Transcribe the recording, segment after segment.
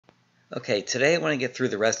Okay, today I want to get through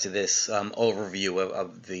the rest of this overview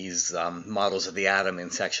of these models of the atom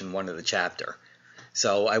in section 1 of the chapter.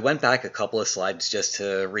 So I went back a couple of slides just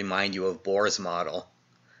to remind you of Bohr's model,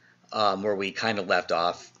 where we kind of left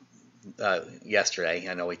off yesterday.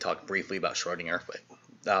 I know we talked briefly about Schrodinger,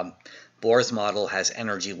 but Bohr's model has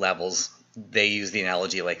energy levels. They use the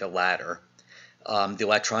analogy like a ladder. The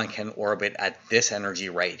electron can orbit at this energy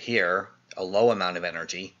right here, a low amount of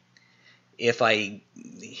energy. If I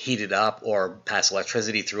heat it up or pass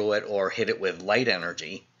electricity through it or hit it with light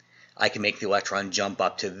energy, I can make the electron jump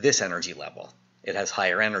up to this energy level. It has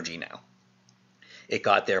higher energy now. It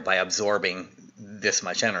got there by absorbing this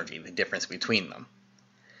much energy, the difference between them.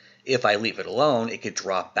 If I leave it alone, it could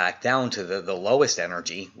drop back down to the lowest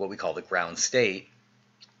energy, what we call the ground state,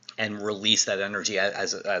 and release that energy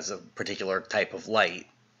as a particular type of light.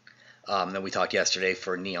 Then we talked yesterday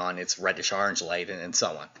for neon, it's reddish-orange light, and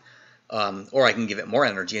so on. Or I can give it more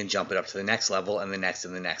energy and jump it up to the next level and the next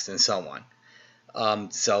and the next and so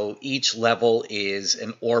on. So each level is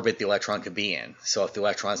an orbit the electron could be in. So if the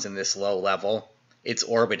electron's in this low level, it's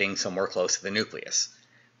orbiting somewhere close to the nucleus.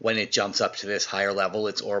 When it jumps up to this higher level,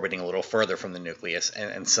 it's orbiting a little further from the nucleus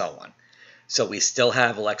and so on. So we still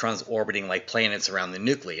have electrons orbiting like planets around the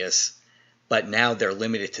nucleus, but now they're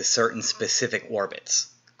limited to certain specific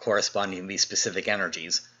orbits corresponding to these specific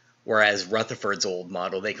energies. Whereas Rutherford's old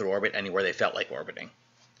model, they could orbit anywhere they felt like orbiting.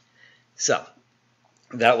 So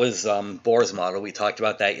that was Bohr's model. We talked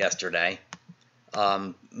about that yesterday.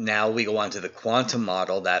 Now we go on to the quantum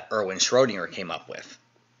model that Erwin Schrodinger came up with.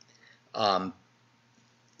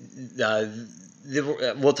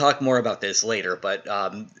 We'll talk more about this later, but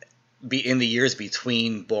in the years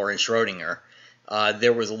between Bohr and Schrodinger,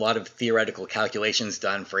 there was a lot of theoretical calculations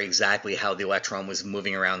done for exactly how the electron was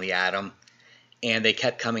moving around the atom. And they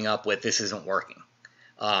kept coming up with, this isn't working.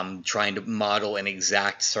 Trying to model an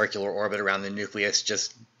exact circular orbit around the nucleus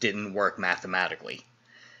just didn't work mathematically.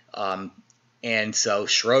 And so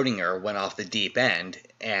Schrodinger went off the deep end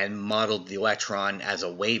and modeled the electron as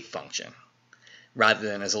a wave function. Rather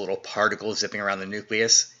than as a little particle zipping around the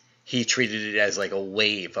nucleus, he treated it as like a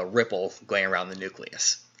wave, a ripple going around the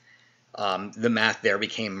nucleus. The math there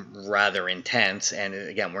became rather intense, and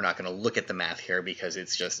again, we're not going to look at the math here because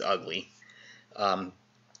it's just ugly.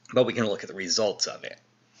 But we can look at the results of it.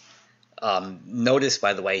 Notice,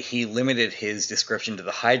 by the way, he limited his description to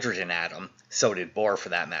the hydrogen atom, so did Bohr for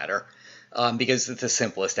that matter, because it's the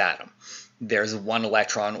simplest atom. There's one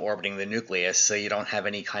electron orbiting the nucleus, so you don't have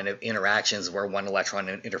any kind of interactions where one electron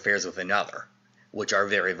interferes with another, which are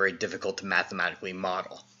very, very difficult to mathematically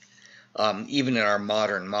model. Even in our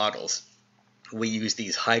modern models, we use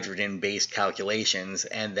these hydrogen-based calculations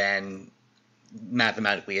and then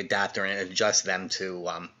mathematically adapt and adjust them to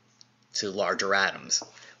larger atoms.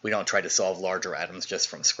 We don't try to solve larger atoms just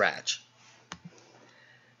from scratch.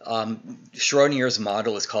 Schrodinger's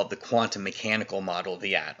model is called the quantum mechanical model of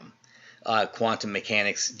the atom. Quantum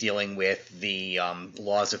mechanics dealing with the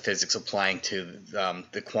laws of physics applying to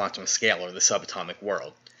the quantum scale or the subatomic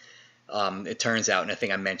world. It turns out, and I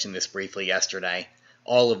think I mentioned this briefly yesterday,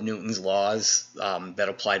 all of Newton's laws that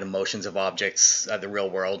apply to motions of objects, the real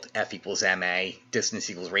world, F equals ma, distance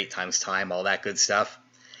equals rate times time, all that good stuff,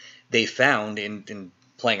 they found in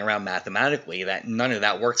playing around mathematically that none of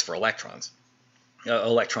that works for electrons.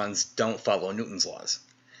 Electrons don't follow Newton's laws.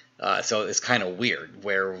 So it's kind of weird,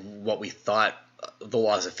 where what we thought the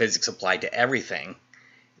laws of physics applied to everything,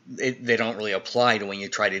 they don't really apply to when you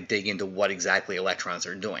try to dig into what exactly electrons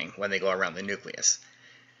are doing when they go around the nucleus.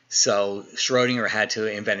 So Schrodinger had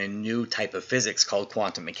to invent a new type of physics called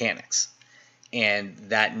quantum mechanics. And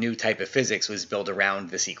that new type of physics was built around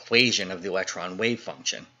this equation of the electron wave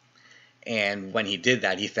function. And when he did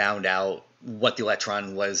that, he found out what the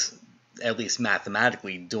electron was, at least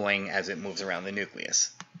mathematically, doing as it moves around the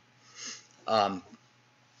nucleus.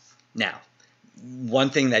 Now, one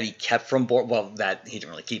thing that he kept from Bohr, well, that he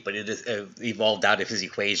didn't really keep, but it evolved out of his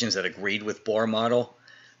equations that agreed with Bohr model.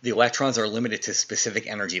 The electrons are limited to specific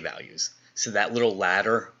energy values. So that little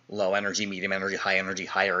ladder, low energy, medium energy,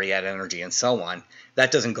 higher yet energy, and so on,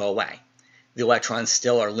 that doesn't go away. The electrons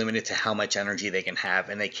still are limited to how much energy they can have,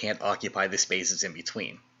 and they can't occupy the spaces in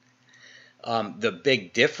between. The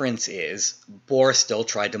big difference is Bohr still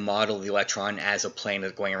tried to model the electron as a plane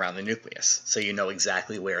that's going around the nucleus, so you know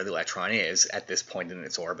exactly where the electron is at this point in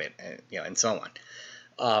its orbit, and so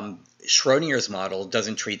on. Schrodinger's model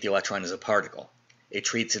doesn't treat the electron as a particle. It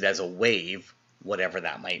treats it as a wave, whatever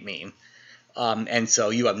that might mean, and so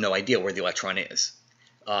you have no idea where the electron is.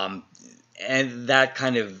 And that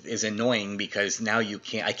kind of is annoying because now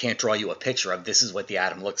I can't draw you a picture of this is what the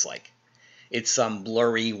atom looks like. It's some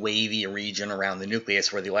blurry, wavy region around the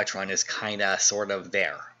nucleus where the electron is kind of sort of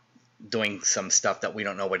there, doing some stuff that we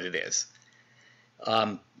don't know what it is.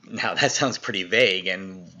 Now, that sounds pretty vague,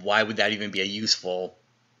 and why would that even be a useful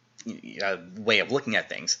way of looking at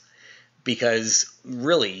things? Because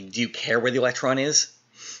really, do you care where the electron is?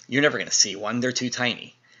 You're never going to see one. They're too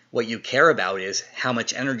tiny. What you care about is how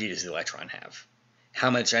much energy does the electron have? How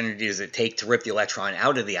much energy does it take to rip the electron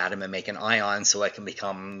out of the atom and make an ion so it can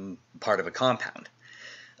become part of a compound?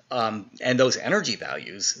 And those energy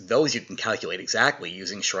values, those you can calculate exactly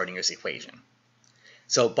using Schrodinger's equation.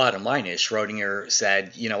 So bottom line is, Schrodinger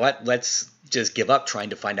said, you know what, let's just give up trying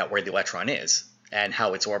to find out where the electron is and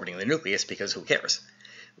how it's orbiting the nucleus, because who cares?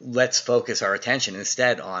 Let's focus our attention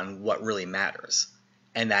instead on what really matters,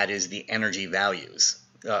 and that is the energy values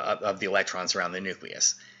of the electrons around the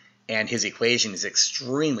nucleus. And his equation is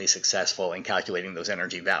extremely successful in calculating those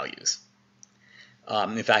energy values.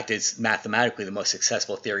 In fact, it's mathematically the most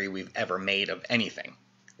successful theory we've ever made of anything.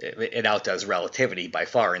 It outdoes relativity by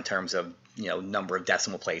far in terms of number of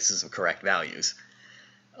decimal places of correct values.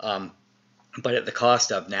 But at the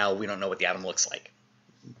cost of now we don't know what the atom looks like.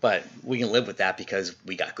 But we can live with that because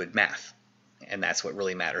we got good math. And that's what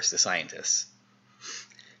really matters to scientists.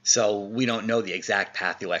 So we don't know the exact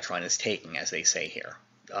path the electron is taking, as they say here,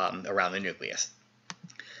 around the nucleus.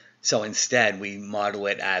 So instead, we model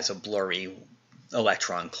it as a blurry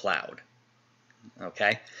electron cloud.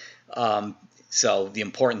 Okay? So the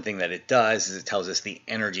important thing that it does is it tells us the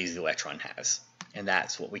energies the electron has. And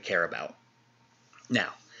that's what we care about.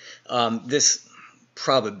 Now, this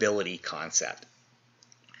probability concept.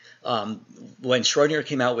 When Schrodinger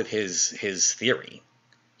came out with his theory,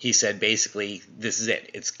 he said basically this is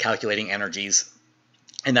it. It's calculating energies,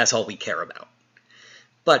 and that's all we care about.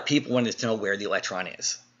 But people wanted to know where the electron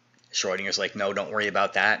is. Schrodinger's like, no, don't worry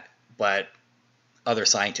about that. But other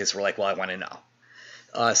scientists were like, well, I want to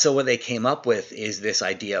know. So what they came up with is this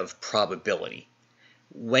idea of probability.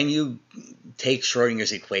 When you take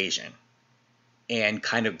Schrodinger's equation and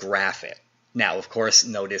kind of graph it. Now, of course,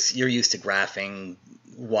 notice you're used to graphing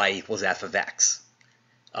y equals f of x.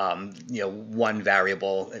 One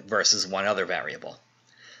variable versus one other variable.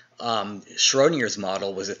 Schrodinger's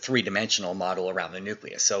model was a three-dimensional model around the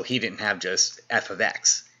nucleus, so he didn't have just f of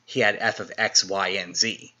x. He had f of x, y, and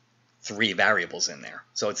z, three variables in there.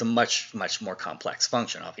 So it's a much, much more complex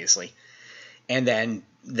function, obviously. And then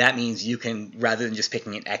that means you can, rather than just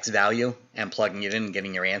picking an x value and plugging it in and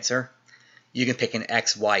getting your answer, you can pick an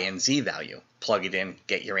x, y, and z value, plug it in,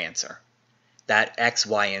 get your answer. That x,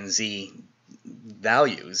 y, and z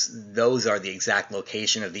values, those are the exact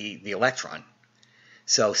location of the electron.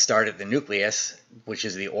 So start at the nucleus, which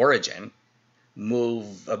is the origin,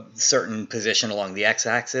 move a certain position along the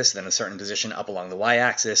x-axis, then a certain position up along the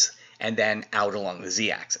y-axis, and then out along the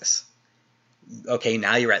z-axis. Okay,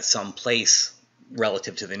 now you're at some place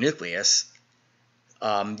relative to the nucleus.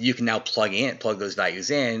 You can now plug those values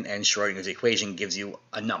in, and Schrodinger's equation gives you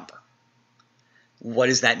a number. What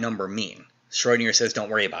does that number mean? Schrodinger says, don't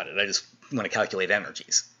worry about it. I just want to calculate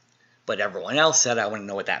energies. But everyone else said, I want to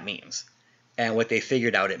know what that means. And what they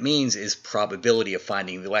figured out it means is probability of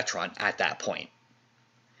finding the electron at that point.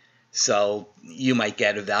 So you might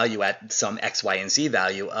get a value at some x, y, and z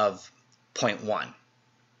value of 0.1.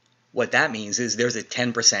 What that means is there's a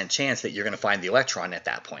 10% chance that you're going to find the electron at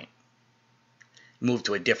that point. Move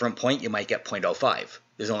to a different point, you might get 0.05.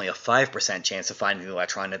 There's only a 5% chance of finding the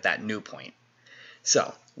electron at that new point.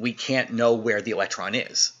 So we can't know where the electron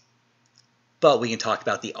is. But we can talk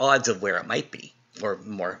about the odds of where it might be, or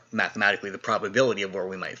more mathematically, the probability of where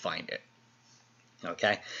we might find it.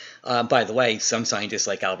 Okay. By the way, some scientists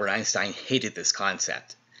like Albert Einstein hated this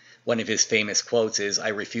concept. One of his famous quotes is, "I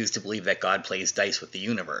refuse to believe that God plays dice with the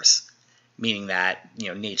universe," meaning that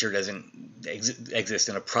nature doesn't exist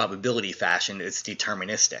in a probability fashion; it's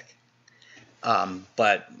deterministic.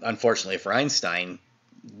 But unfortunately for Einstein,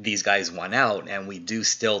 these guys won out, and we do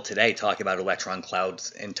still today talk about electron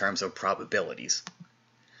clouds in terms of probabilities.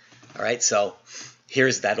 All right, so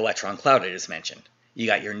here's that electron cloud I just mentioned. You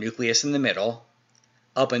got your nucleus in the middle.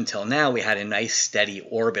 Up until now, we had a nice steady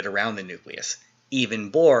orbit around the nucleus.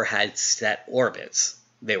 Even Bohr had set orbits.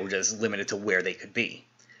 They were just limited to where they could be.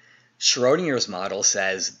 Schrodinger's model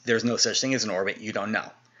says there's no such thing as an orbit, you don't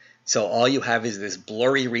know. So all you have is this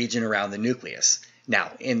blurry region around the nucleus.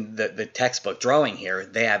 Now, in the textbook drawing here,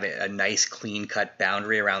 they have a nice clean-cut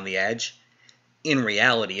boundary around the edge. In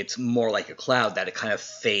reality, it's more like a cloud that it kind of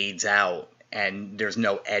fades out and there's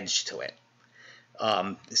no edge to it.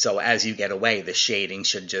 So as you get away, the shading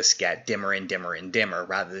should just get dimmer and dimmer and dimmer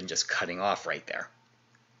rather than just cutting off right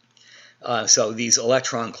there. So these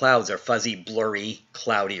electron clouds are fuzzy, blurry,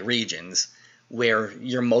 cloudy regions where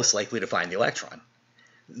you're most likely to find the electron.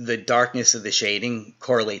 The darkness of the shading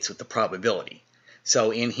correlates with the probability.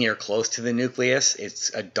 So in here close to the nucleus,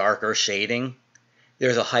 it's a darker shading.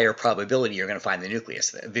 There's a higher probability you're going to find the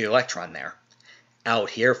nucleus, the electron there. Out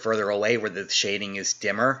here further away where the shading is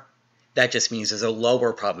dimmer, that just means there's a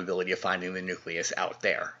lower probability of finding the nucleus out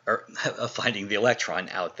there, or of finding the electron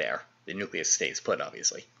out there. The nucleus stays put,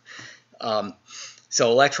 obviously. So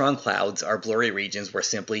electron clouds are blurry regions where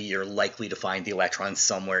simply you're likely to find the electron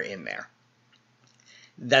somewhere in there.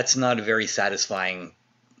 That's not a very satisfying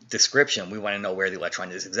description. We want to know where the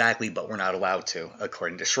electron is exactly, but we're not allowed to,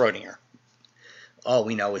 according to Schrodinger. All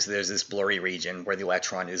we know is there's this blurry region where the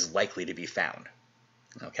electron is likely to be found.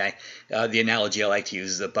 Okay? The analogy I like to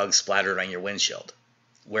use is a bug splattered on your windshield.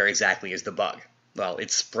 Where exactly is the bug? Well,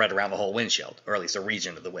 it's spread around the whole windshield, or at least a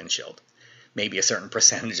region of the windshield. Maybe a certain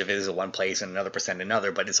percentage of it is in one place and another percent in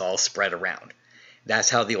another, but it's all spread around. That's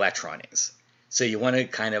how the electron is. So you want to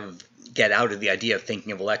kind of get out of the idea of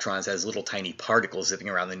thinking of electrons as little tiny particles zipping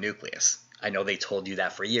around the nucleus. I know they told you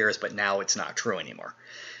that for years, but now it's not true anymore.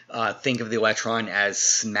 Think of the electron as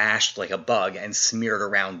smashed like a bug and smeared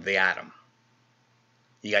around the atom.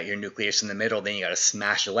 You got your nucleus in the middle, then you got a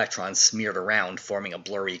smashed electron smeared around, forming a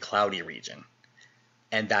blurry, cloudy region.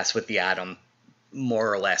 And that's what the atom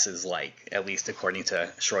more or less is like, at least according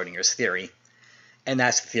to Schrodinger's theory. And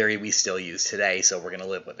that's the theory we still use today, so we're going to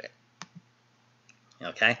live with it.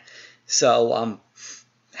 Okay? So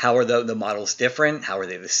how are the models different? How are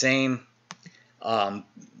they the same?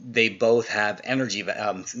 They both have energy,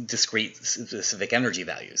 discrete specific energy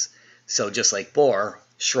values. So just like Bohr,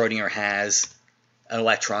 Schrodinger has an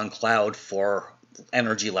electron cloud for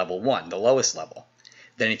energy level 1, the lowest level.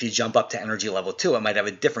 Then if you jump up to energy level 2, it might have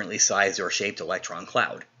a differently sized or shaped electron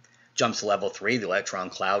cloud. Jump to level 3, the electron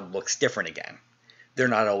cloud looks different again. They're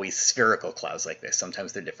not always spherical clouds like this.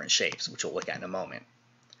 Sometimes they're different shapes, which we'll look at in a moment.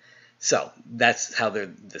 So that's how they're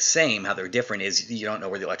the same. How they're different is you don't know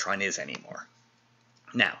where the electron is anymore.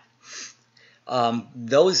 Now,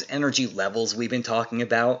 those energy levels we've been talking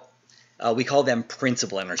about, we call them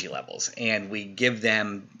principal energy levels, and we give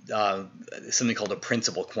them something called a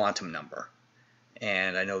principal quantum number.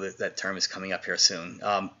 And I know that that term is coming up here soon.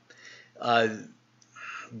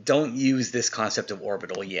 Don't use this concept of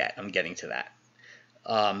orbital yet. I'm getting to that.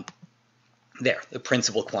 There, the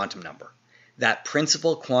principal quantum number. That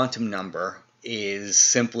principal quantum number is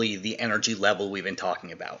simply the energy level we've been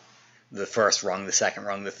talking about. The first rung, the second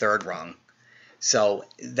rung, the third rung. So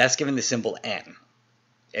that's given the symbol n.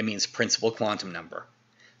 It means principal quantum number.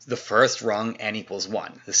 The first rung, n equals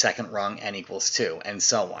 1. The second rung, n equals 2, and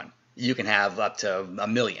so on. You can have up to a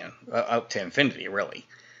million, up to infinity, really.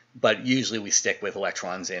 But usually we stick with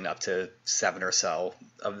electrons in up to 7 or so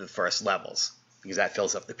of the first levels, because that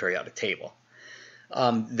fills up the periodic table.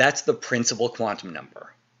 That's the principal quantum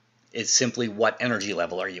number. It's simply what energy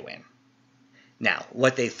level are you in. Now,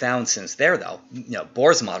 what they found since there, though,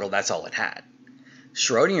 Bohr's model, that's all it had.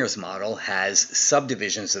 Schrodinger's model has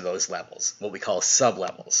subdivisions of those levels, what we call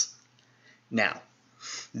sublevels. Now,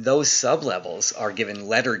 those sublevels are given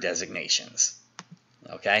letter designations,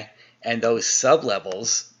 okay? And those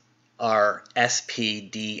sublevels are S, P,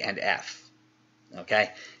 D, and F, okay?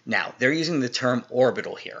 Now, they're using the term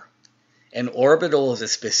orbital here. An orbital is a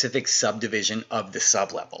specific subdivision of the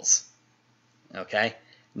sublevels, okay?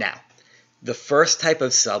 Now, the first type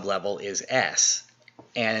of sublevel is S,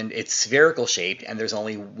 and it's spherical shaped, and there's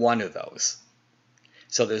only one of those.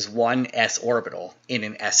 So there's one S orbital in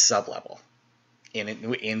an S sublevel,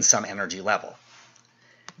 in some energy level.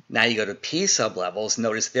 Now you go to P sublevels,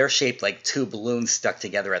 notice they're shaped like two balloons stuck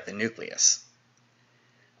together at the nucleus.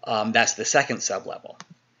 That's the second sublevel.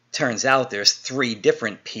 Turns out there's 3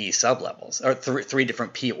 different P sublevels, or three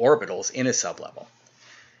different P orbitals in a sublevel.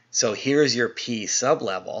 So here's your P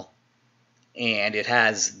sublevel, and it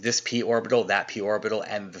has this P orbital, that P orbital,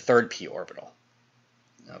 and the third P orbital.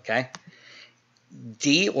 Okay?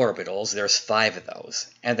 D orbitals, there's 5 of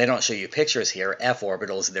those, and they don't show you pictures here. F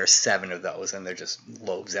orbitals, there's 7 of those, and they're just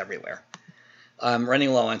lobes everywhere. I'm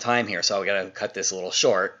running low on time here, so I've got to cut this a little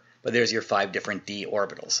short, but there's your 5 different D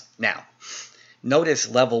orbitals. Now, notice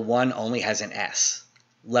level 1 only has an S.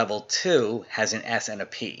 Level 2 has an S and a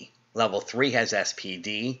P. Level 3 has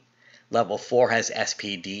SPD. Level 4 has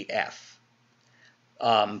SPDF.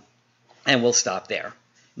 And we'll stop there.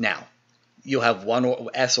 Now, you'll have 1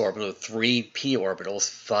 S orbital, 3 P orbitals,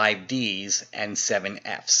 5 Ds, and 7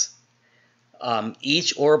 Fs.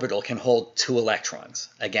 Each orbital can hold 2 electrons.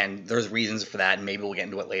 Again, there's reasons for that, and maybe we'll get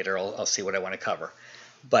into it later. I'll see what I want to cover.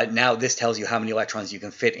 But now this tells you how many electrons you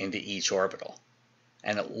can fit into each orbital.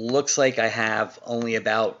 And it looks like I have only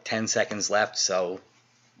about 10 seconds left, so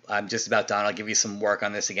I'm just about done. I'll give you some work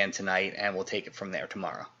on this again tonight, and we'll take it from there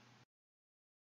tomorrow.